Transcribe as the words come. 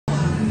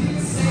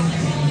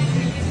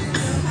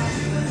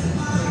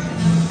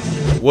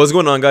What's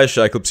going on, guys?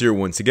 Shak-Clips here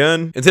once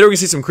again, and today we're gonna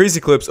see some crazy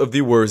clips of the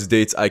worst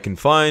dates I can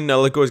find. Now,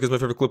 like always, guys, my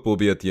favorite clip will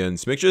be at the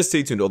end, so make sure to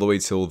stay tuned all the way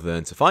till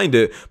then to find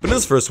it. But in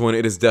this first one,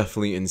 it is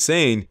definitely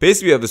insane.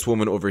 Basically, we have this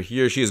woman over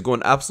here. She is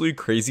going absolutely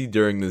crazy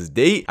during this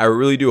date. I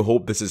really do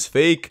hope this is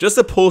fake. Just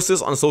to post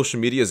this on social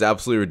media is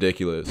absolutely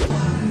ridiculous.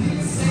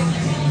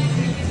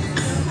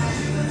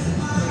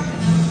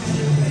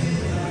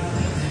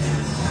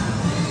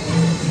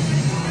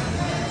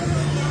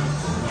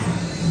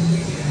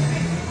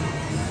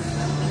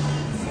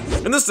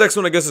 And this next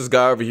one, I guess this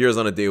guy over here is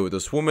on a date with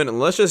this woman, and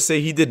let's just say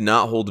he did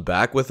not hold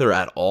back with her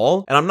at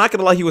all. And I'm not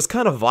gonna lie, he was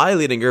kind of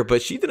violating her,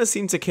 but she didn't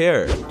seem to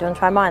care. Do you want to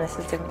try mine? This is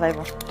a different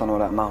flavor. Don't know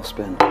that mouth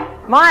spin.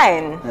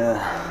 Mine?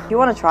 Yeah. If you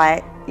want to try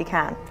it, you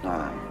can.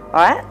 Alright.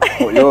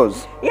 Alright? What,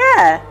 yours?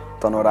 Yeah.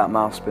 Don't know that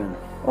mouth spin.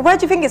 Well, where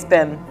do you think it's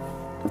been?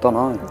 I don't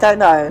know. Don't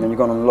know. I mean, you've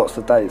gone on lots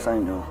of dates,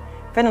 ain't you?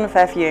 Been on a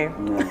fair few. Yeah.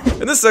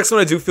 And this next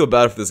one, I do feel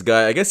bad for this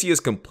guy. I guess he is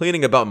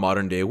complaining about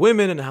modern day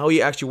women and how he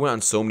actually went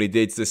on so many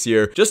dates this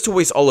year just to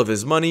waste all of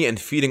his money and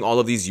feeding all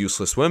of these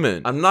useless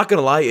women. I'm not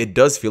gonna lie, it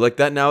does feel like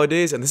that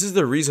nowadays, and this is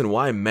the reason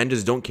why men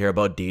just don't care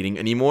about dating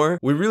anymore.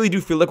 We really do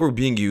feel like we're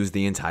being used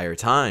the entire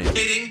time.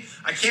 Dating,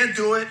 I can't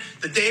do it.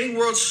 The dating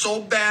world's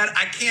so bad,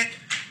 I can't.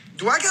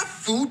 Do I got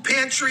food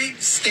pantry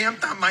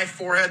stamped on my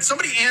forehead?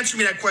 Somebody answer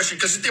me that question,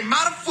 because the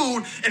amount of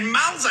food and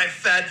mouths I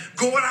fed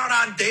going out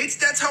on dates,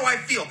 that's how I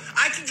feel.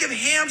 I could give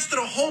hams to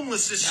the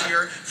homeless this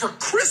year for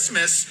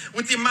Christmas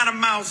with the amount of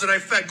mouths that I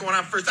fed going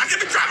on first. I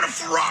could be driving a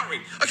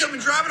Ferrari. I could be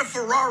driving a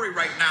Ferrari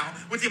right now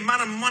with the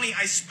amount of money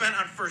I spent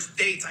on first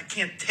dates. I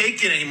can't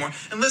take it anymore.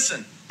 And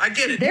listen, I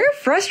get it. They're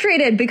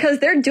frustrated because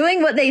they're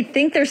doing what they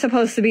think they're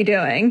supposed to be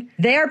doing.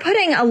 They are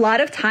putting a lot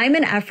of time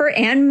and effort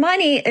and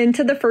money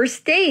into the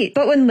first date.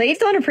 But when ladies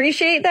don't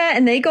appreciate that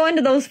and they go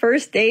into those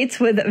first dates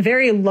with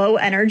very low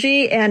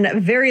energy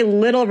and very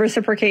little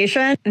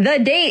reciprocation, the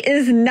date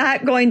is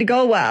not going to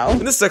go well.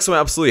 And this next one, I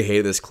absolutely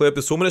hate this clip.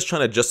 This woman is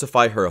trying to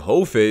justify her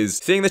hoe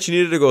phase, saying that she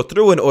needed to go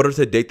through in order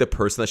to date the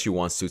person that she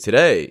wants to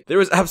today. There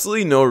is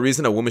absolutely no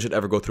reason a woman should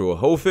ever go through a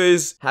hoe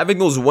phase. Having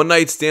those one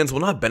night stands will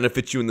not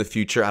benefit you in the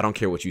future. I don't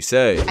care what you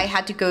say. I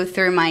had to go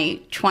through my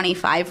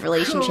 25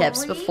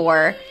 relationships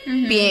before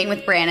being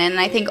with Brandon. And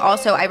I think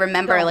also I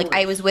remember like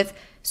I was with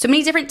so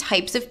many different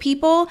types of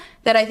people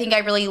that I think I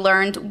really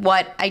learned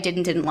what I did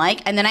and didn't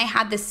like. And then I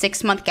had this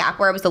 6-month gap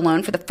where I was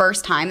alone for the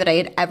first time that I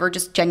had ever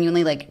just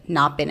genuinely like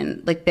not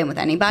been with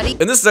anybody.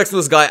 And this next one,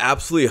 this guy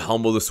absolutely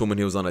humbled this woman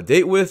he was on a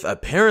date with.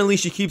 Apparently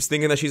she keeps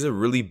thinking that she's a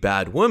really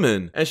bad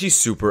woman and she's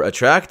super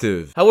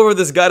attractive. However,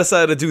 this guy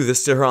decided to do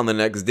this to her on the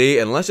next date,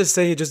 and let's just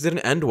say it just didn't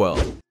end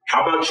well.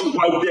 How about you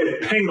wipe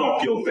that paint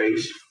off your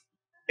face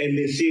and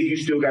then see if you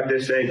still got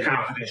that same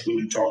confidence when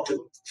you talk to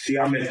them? See,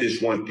 I met this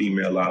one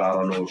female out. I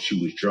don't know if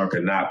she was drunk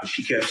or not, but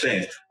she kept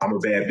saying, I'm a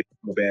bad bitch,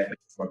 I'm a bad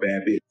bitch, I'm a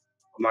bad bitch.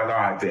 I'm like, all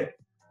right, bet.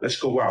 Let's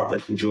go out.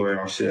 Let's enjoy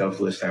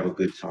ourselves. Let's have a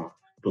good time.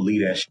 But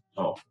leave that shit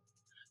home.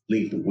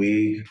 Leave the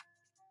wig,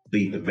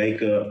 leave the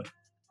makeup,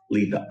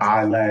 leave the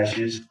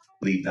eyelashes,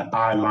 leave the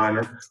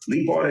eyeliner.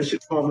 Leave all that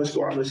shit home. Let's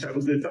go out. Let's have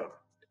a good time.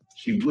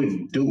 She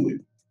wouldn't do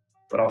it.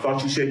 But I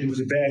thought you said you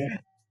was a bad bitch.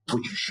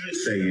 What you should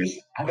say is,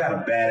 I got a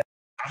bad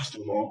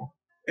costume on,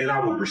 and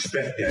I would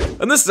respect that.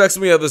 And this next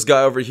one, we have this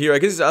guy over here. I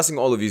guess he's asking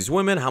all of these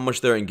women how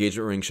much their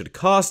engagement ring should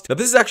cost. Now,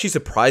 this is actually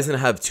surprising to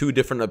have two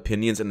different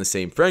opinions in the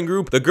same friend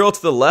group. The girl to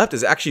the left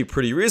is actually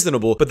pretty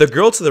reasonable, but the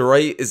girl to the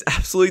right is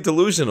absolutely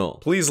delusional.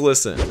 Please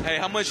listen. Hey,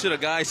 how much should a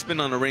guy spend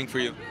on a ring for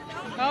you?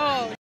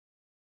 Oh.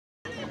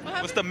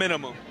 What's the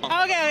minimum?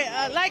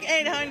 Okay, like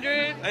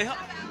 800. Hey,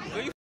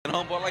 are you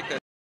humble? I like that.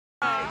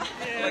 Yeah.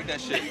 I like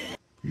that shit.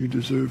 You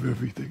deserve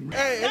everything.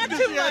 Hey, not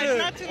too much,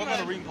 not too What much.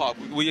 about a ring pop?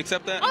 Will you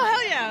accept that? Oh,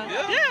 hell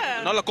yeah.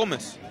 Yeah. No la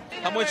comes.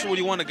 How much would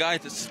you want a guy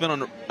to spend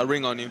on a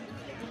ring on you?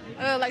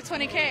 Like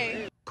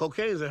 20K.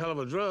 Cocaine is a hell of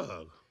a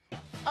drug.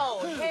 Oh,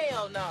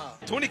 hell no.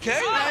 20K?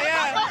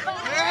 Yeah.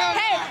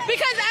 Hey,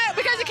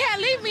 because it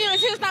can't leave me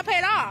until it's not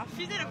paid off.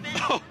 She did a bit.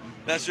 Oh,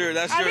 that's your.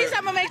 At least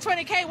I'm gonna make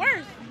 20K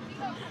worth.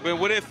 Wait,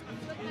 what if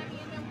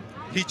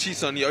he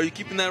cheats on you? Are you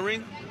keeping that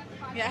ring?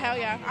 Yeah, hell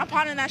yeah. I'm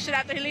pawning that shit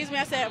after he leaves me.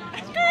 I said,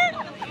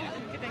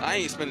 I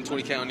ain't spending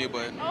 20K on you,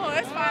 but. oh,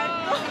 that's fine.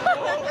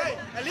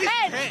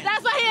 Hey,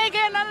 that's why he ain't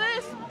getting none of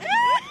this.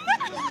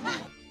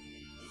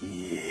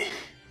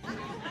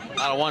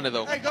 I don't want it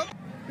though.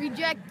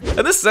 Rejected.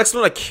 And this next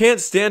one, I can't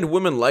stand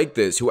women like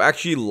this who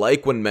actually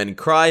like when men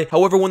cry.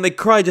 However, when they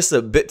cry just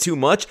a bit too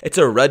much, it's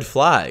a red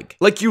flag.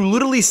 Like, you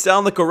literally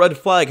sound like a red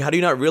flag. How do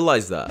you not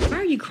realize that? Why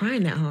are you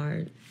crying that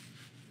hard?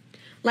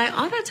 Like,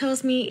 all that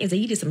tells me is that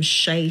you did some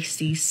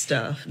shady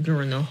stuff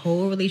during the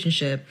whole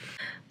relationship.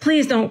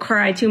 Please don't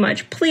cry too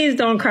much. Please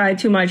don't cry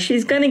too much.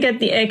 She's gonna get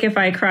the ick if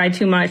I cry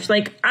too much.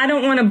 Like, I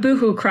don't want to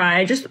boohoo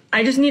cry.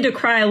 I just need to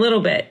cry a little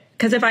bit.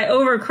 Because if I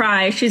over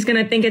cry, she's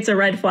gonna think it's a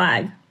red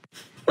flag.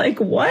 Like,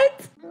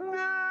 what?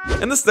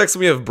 And this next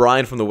one we have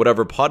Brian from the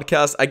Whatever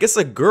podcast. I guess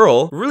a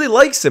girl really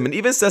likes him and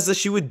even says that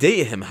she would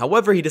date him.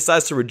 However, he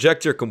decides to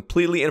reject her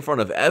completely in front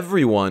of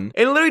everyone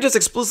and literally just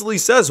explicitly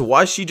says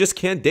why she just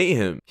can't date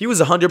him. He was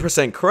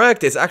 100%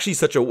 correct. It's actually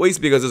such a waste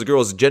because this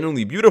girl is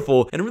genuinely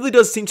beautiful and really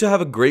does seem to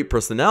have a great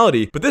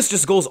personality, but this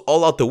just goes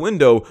all out the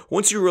window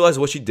once you realize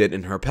what she did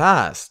in her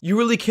past. You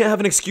really can't have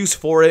an excuse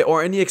for it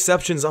or any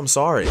exceptions, I'm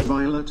sorry.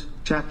 Violet,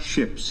 chat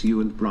ships you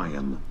and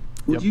Brian.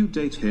 Would you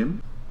date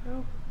him?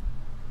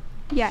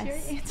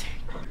 Yes.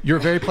 You're a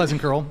very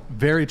pleasant girl,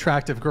 very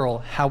attractive girl.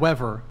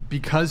 However,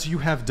 because you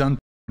have done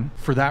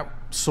for that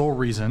sole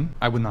reason,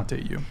 I would not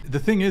date you. The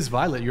thing is,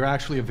 Violet, you're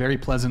actually a very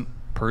pleasant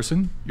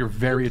person. You're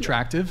very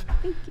attractive.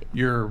 Thank you.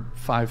 You're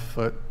 5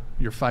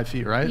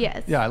 feet, right?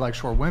 Yes. Yeah, I like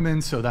short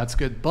women, so that's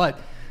good. But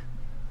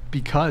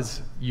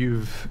because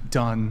you've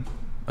done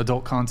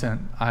adult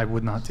content, I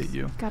would not date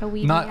you. Gotta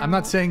weed I'm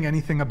not saying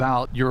anything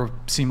about you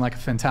seem like a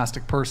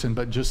fantastic person,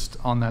 but just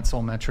on that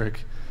sole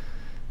metric,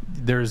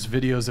 there's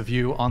videos of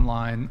you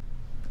online.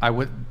 I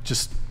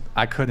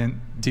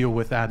couldn't deal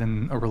with that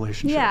in a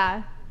relationship.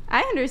 Yeah,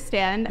 I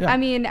understand. Yeah. I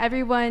mean,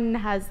 everyone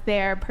has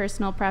their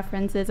personal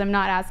preferences. I'm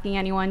not asking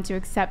anyone to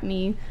accept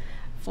me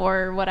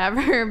for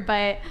whatever,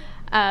 but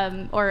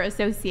or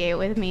associate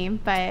with me,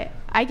 but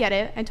I get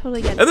it. I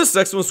totally get it. And this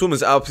next one, Swim,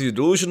 is absolutely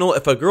delusional.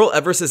 If a girl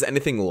ever says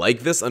anything like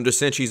this,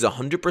 understand she's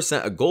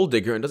 100% a gold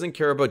digger and doesn't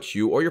care about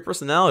you or your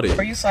personality.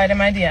 Before you slide in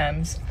my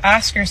DMs,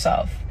 ask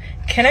yourself,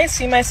 can I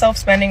see myself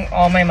spending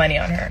all my money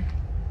on her?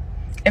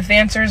 If the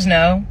answer is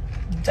no,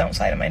 don't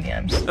slide in my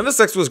DMs. And this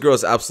next one, girl,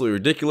 is absolutely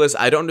ridiculous.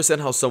 I don't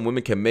understand how some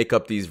women can make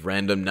up these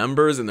random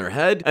numbers in their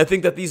head. I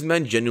think that these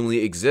men genuinely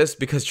exist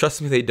because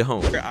trust me, they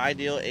don't. Your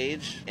ideal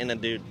age in a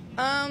dude?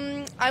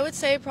 I would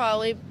say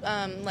probably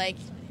like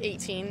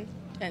 18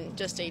 and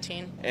just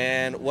 18.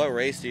 And what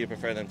race do you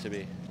prefer them to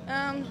be?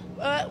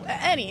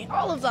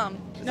 All of them.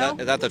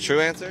 Is that the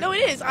true answer? No,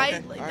 it is.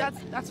 Okay,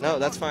 That's no,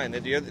 that's fine.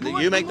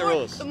 You make the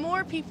rules. The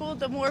more people,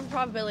 the more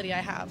probability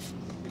I have.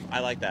 I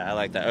like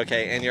that.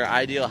 Okay, and your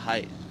ideal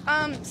height?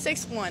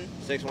 6'1".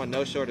 6'1",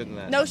 no shorter than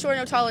that. No shorter,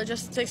 no taller,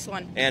 just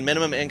 6'1". And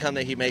minimum income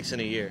that he makes in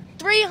a year?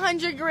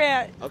 300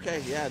 grand.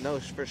 Okay, yeah, no,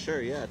 for sure,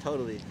 yeah,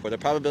 totally. Where the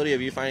probability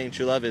of you finding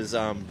true love is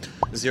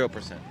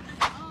 0%.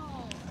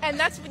 And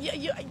that's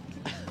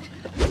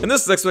And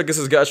this next one, I guess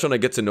this guy's trying to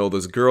get to know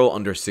this girl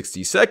under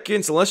 60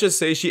 seconds, and let's just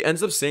say she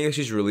ends up saying that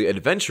she's really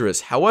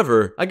adventurous.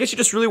 However, I guess she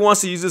just really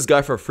wants to use this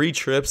guy for free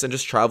trips and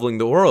just traveling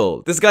the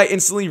world. This guy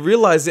instantly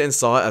realized it and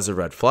saw it as a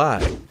red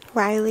flag.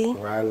 Riley.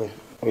 Riley,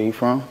 where you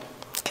from?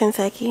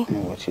 Kentucky.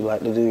 And what you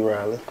like to do,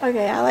 Riley?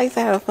 Okay, I like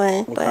to have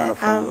fun, What but kind of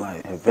fun?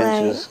 Like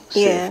adventures, like,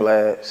 Six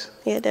Flags?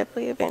 Yeah,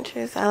 definitely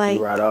adventures. I like.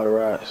 You ride all the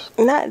rides?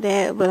 Not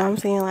that, but I'm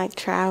saying like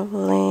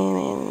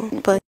traveling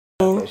and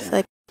fucking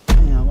like.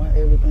 Damn, why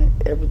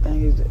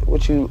everything is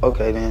what you?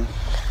 Okay then.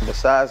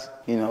 Besides,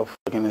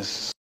 fucking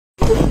this.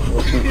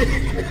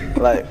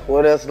 Like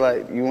what else?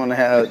 Like you want to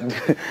have?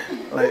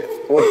 Like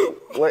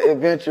what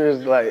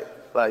adventures? Like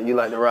you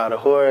like to ride a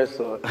horse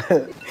or?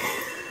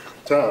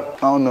 I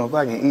don't know if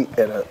I can eat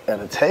at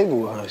a table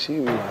with her. She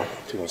be like,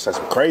 she gonna say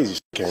some crazy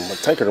shit. Can't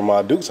take her to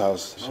my Duke's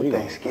house.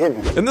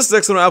 Thanksgiving. And this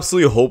next one, I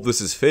absolutely hope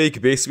this is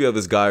fake. Basically, we have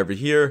this guy over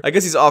here. I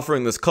guess he's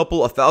offering this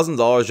couple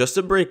 $1,000 just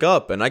to break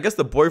up, and I guess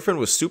the boyfriend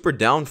was super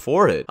down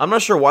for it. I'm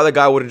not sure why the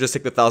guy wouldn't just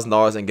take the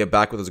 $1,000 and get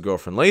back with his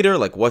girlfriend later.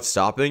 Like, what's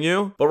stopping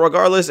you? But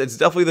regardless, it's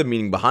definitely the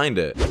meaning behind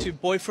it. To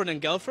boyfriend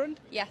and girlfriend?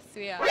 Yes,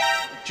 we are.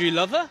 Do you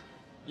love her?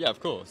 Yeah,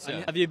 of course.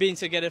 Yeah. Have you been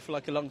together for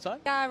like a long time?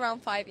 Yeah,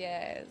 around 5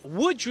 years.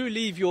 Would you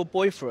leave your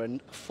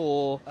boyfriend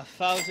for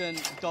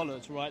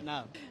 $1,000 right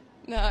now?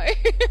 No.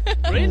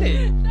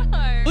 Really?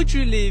 No. Would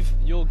you leave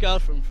your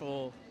girlfriend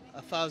for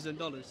 $1,000?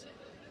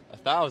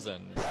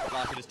 1,000? Like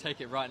I could just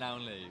take it right now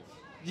and leave?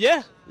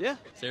 Yeah.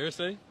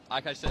 Seriously?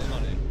 I can't take the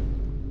money.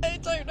 I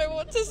don't know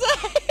what to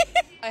say.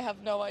 I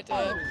have no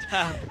idea.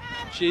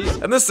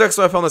 Jeez. And this next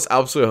one, I found this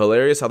absolutely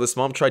hilarious, how this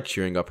mom tried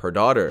cheering up her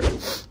daughter.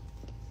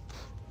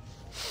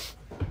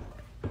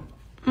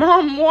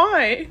 Mom,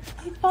 why?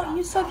 I thought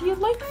you said you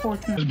liked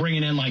Fortnite. Was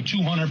bringing in like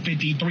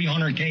 250,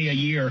 300K a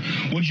year.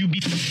 Would you be?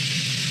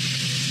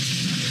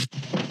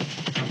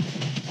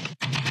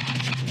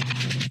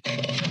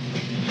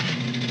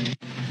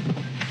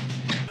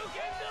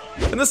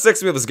 And this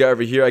next we have this guy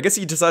over here. I guess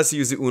he decides to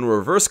use the Uno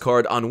reverse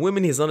card on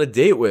women he's on a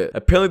date with.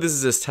 Apparently this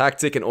is his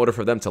tactic in order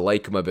for them to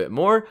like him a bit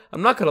more.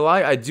 I'm not gonna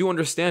lie, I do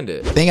understand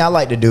it. The thing I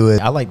like to do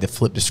is I like to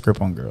flip the script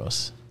on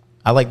girls.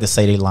 I like to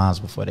say their lines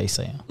before they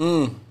say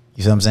them.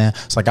 You see what I'm saying?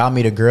 It's like I'll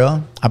meet a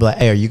girl. I'll be like,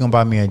 hey, are you gonna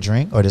buy me a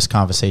drink or this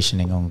conversation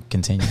ain't gonna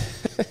continue?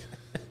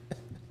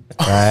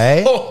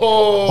 Right?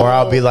 Or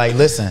I'll be like,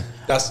 listen.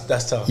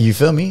 That's tough. You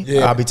feel me?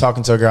 Yeah. I'll be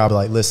talking to a girl. I'll be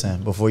like,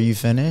 listen, before you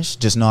finish,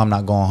 just know I'm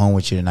not going home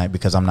with you tonight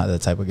because I'm not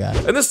that type of guy.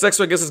 And this next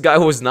one, I guess this guy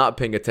who was not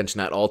paying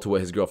attention at all to what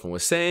his girlfriend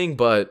was saying,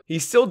 but he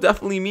still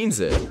definitely means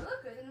it. You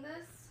look good in this.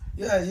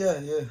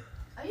 Yeah.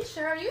 Are you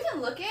sure? Are you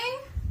even looking?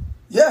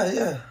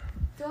 Yeah.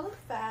 Do I look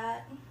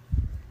fat?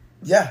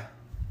 Yeah.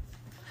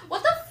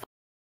 What the f?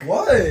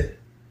 What?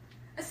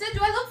 I said, do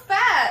I look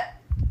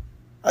fat?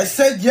 I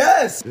said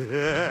yes.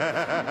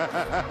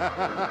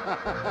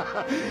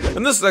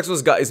 And this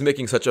sexless guy is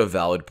making such a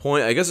valid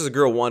point. I guess this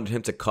girl wanted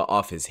him to cut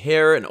off his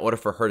hair in order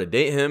for her to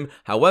date him.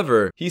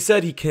 However, he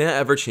said he can't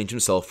ever change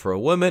himself for a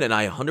woman, and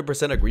I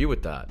 100% agree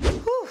with that.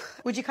 Whew.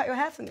 Would you cut your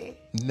hair for me?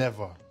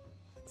 Never.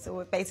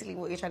 So basically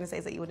what you're trying to say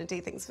is that you wouldn't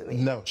do things for me?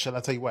 No. Shall I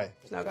tell you why?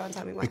 No, go and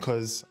tell me why.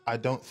 Because I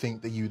don't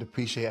think that you would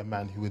appreciate a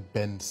man who would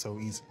bend so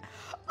easily.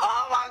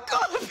 Oh my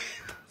God.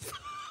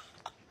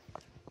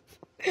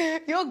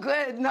 You're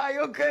good. No,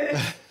 you're good.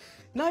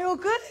 No, you're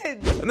good.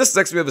 And this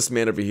next we have this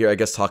man over here, I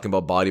guess, talking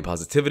about body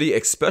positivity,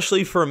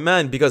 especially for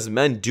men, because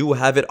men do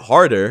have it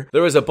harder.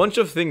 There is a bunch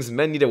of things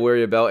men need to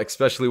worry about,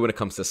 especially when it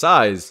comes to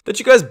size, that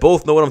you guys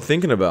both know what I'm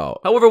thinking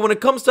about. However, when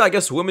it comes to, I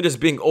guess, women just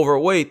being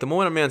overweight, the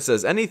moment a man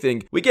says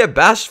anything, we get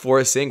bashed for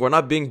it, saying we're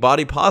not being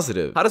body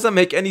positive. How does that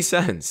make any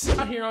sense?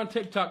 Out here on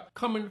TikTok,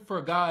 coming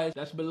for guys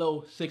that's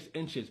below 6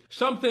 inches.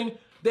 Something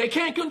they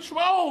can't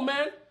control,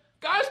 man.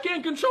 Guys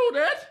can't control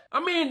that.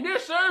 I mean,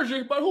 there's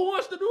surgery, but who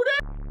wants to do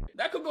that?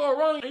 That could go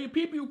wrong and your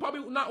PP will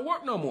probably not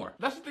work no more.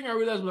 That's the thing I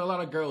realize with a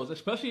lot of girls,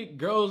 especially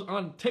girls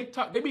on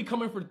TikTok. They be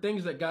coming for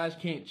things that guys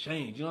can't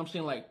change. You know what I'm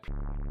saying? Like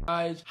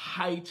size,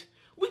 height.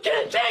 We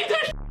can't change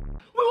that.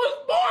 We was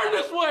born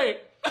this way.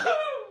 We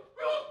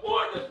was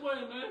born this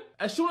way, man.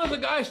 As soon as a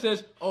guy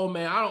says, "Oh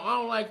man, I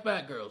don't like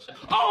fat girls."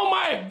 Oh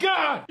my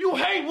God, you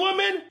hate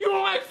women? You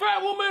don't like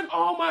fat women?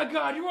 Oh my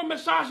God, you're a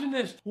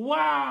misogynist.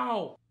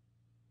 Wow.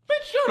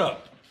 Bitch, shut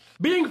up.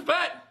 Being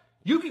fat,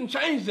 you can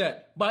change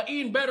that by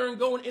eating better and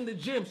going in the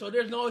gym, so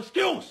there's no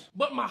excuse.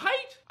 But my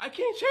height, I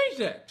can't change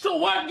that. So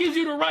what gives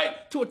you the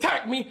right to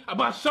attack me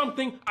about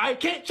something I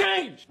can't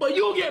change? But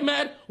you'll get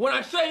mad when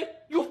I say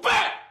you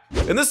fat.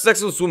 And this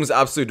sexist woman is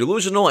absolutely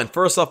delusional, and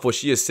first off, what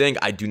she is saying,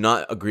 I do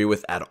not agree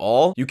with at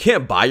all. You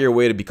can't buy your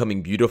way to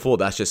becoming beautiful.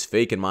 That's just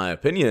fake in my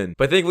opinion.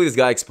 But thankfully, this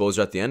guy exposed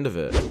her at the end of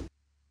it.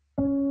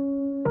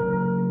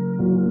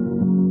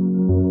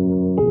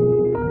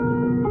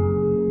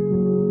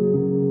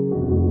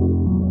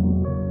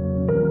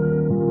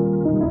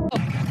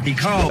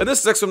 And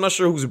this sex, I'm not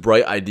sure whose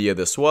bright idea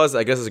this was.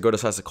 I guess this girl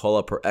decides to call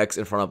up her ex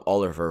in front of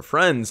all of her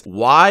friends.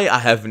 Why? I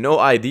have no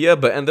idea,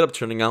 but ended up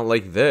turning out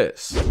like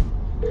this.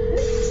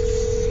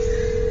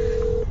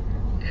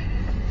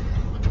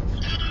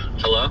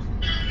 Hello?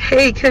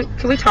 Hey, can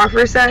we talk for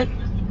a sec?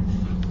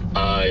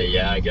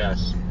 Yeah, I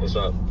guess. What's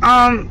up?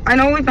 I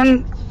know we've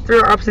been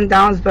through our ups and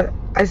downs, but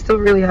I still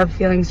really have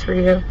feelings for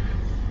you.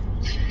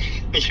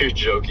 You're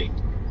joking.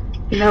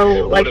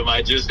 No, like... What am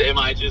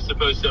I just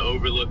supposed to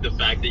overlook the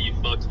fact that you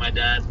fucked my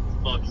dad?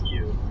 Fuck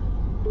you.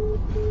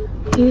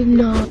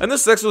 No. And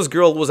this sexless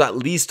girl was at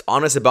least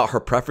honest about her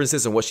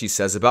preferences and what she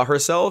says about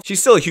herself. She's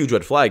still a huge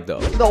red flag though.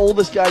 The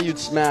oldest guy you'd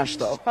smash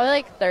though? Probably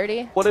like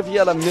 30. What if he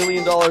had $1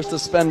 million to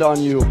spend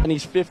on you and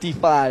he's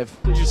 55?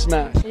 Would you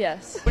smash?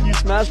 Yes. Would you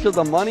smash because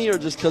of money or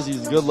just because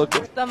he's good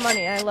looking? The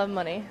money. I love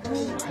money.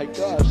 Oh my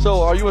gosh.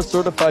 So are you a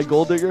certified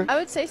gold digger? I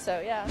would say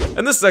so, yeah.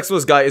 And this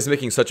sexless guy is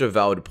making such a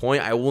valid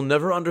point. I will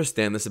never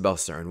understand this about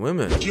certain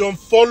women. She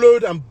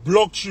unfollowed and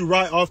blocked you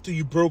right after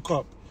you broke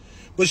up.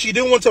 But she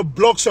didn't want to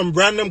block some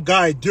random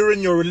guy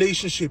during your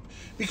relationship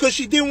because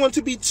she didn't want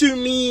to be too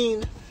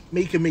mean.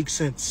 Make it make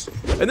sense.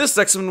 In this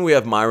section, we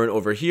have Myron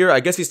over here. I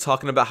guess he's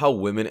talking about how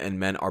women and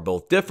men are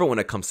both different when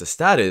it comes to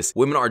status.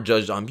 Women are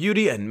judged on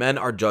beauty and men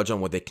are judged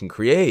on what they can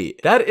create.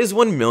 That is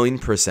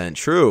 1,000,000%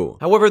 true.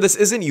 However, this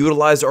isn't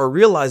utilized or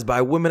realized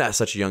by women at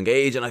such a young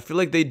age, and I feel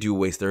like they do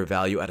waste their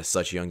value at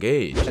such a young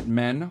age.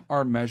 Men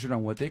are measured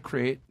on what they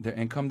create, their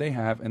income they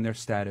have, and their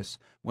status.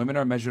 Women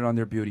are measured on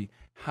their beauty.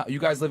 You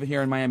guys live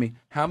here in Miami.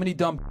 How many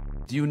dumb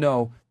do you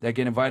know that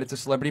get invited to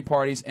celebrity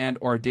parties and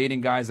or dating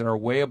guys that are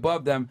way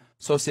above them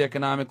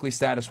socioeconomically,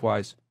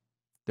 status-wise?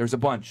 There's a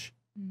bunch.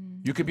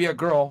 You could be a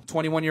girl,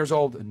 21 years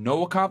old,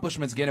 no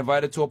accomplishments, get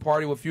invited to a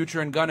party with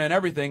Future and Gunna and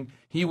everything.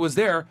 He was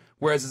there,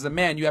 whereas as a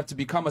man, you have to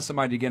become a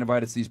somebody to get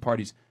invited to these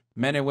parties.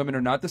 Men and women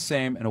are not the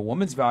same, and a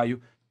woman's value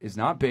is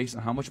not based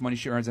on how much money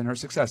she earns and her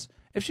success.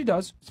 If she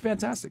does, it's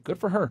fantastic. Good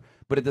for her.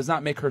 But it does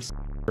not make her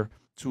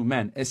to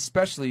men,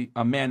 especially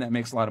a man that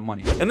makes a lot of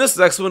money. And this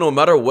next one, no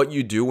matter what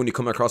you do when you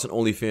come across an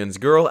OnlyFans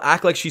girl,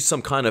 act like she's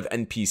some kind of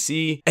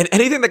NPC, and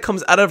anything that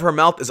comes out of her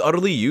mouth is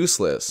utterly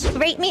useless.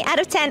 Rate me out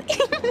of 10.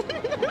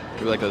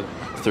 You're like a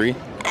 3?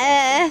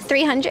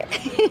 300.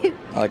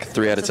 I like a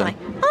 3 out of 10.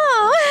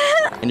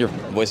 Oh. And your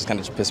voice is kind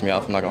of just pissing me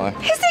off, I'm not gonna lie.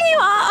 Pissing you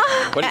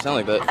off? Why do you sound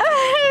like that?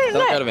 You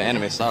sound like out of an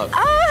anime, stop.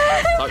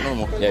 Talk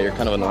normal. Yeah, you're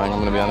kind of annoying, I'm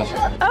gonna be honest.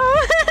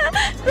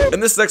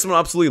 And this next one, I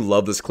absolutely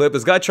love this clip.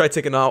 This guy tried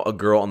taking out a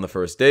girl on the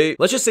first date.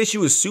 Let's just say she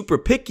was super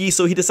picky,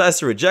 so he decides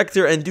to reject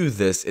her and do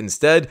this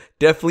instead.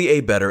 Definitely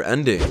a better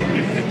ending.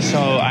 So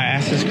I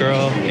asked this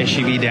girl if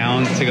she'd be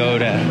down to go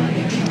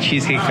to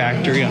Cheesecake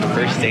Factory on the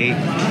first date,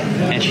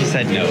 and she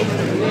said no.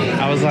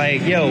 I was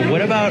like, yo,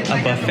 what about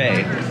a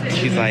buffet?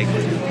 She's like,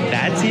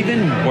 that's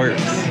even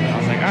worse. I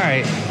was like, all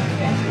right,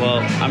 well,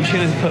 I'm just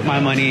gonna put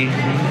my money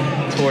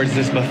towards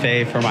this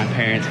buffet for my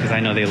parents because I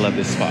know they love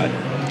this spot.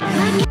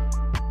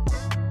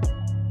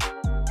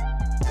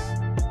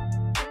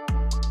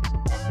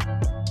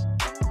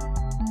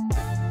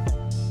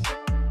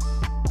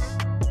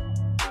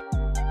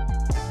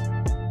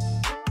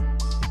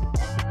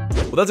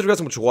 Well, that's it, guys.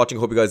 So much for watching.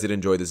 Hope you guys did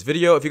enjoy this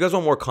video. If you guys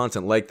want more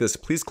content like this,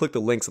 please click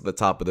the links at the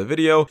top of the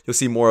video. You'll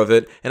see more of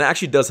it, and it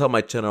actually does help my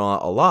channel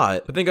out a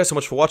lot. But thank you guys so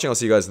much for watching. I'll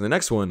see you guys in the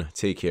next one.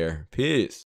 Take care. Peace.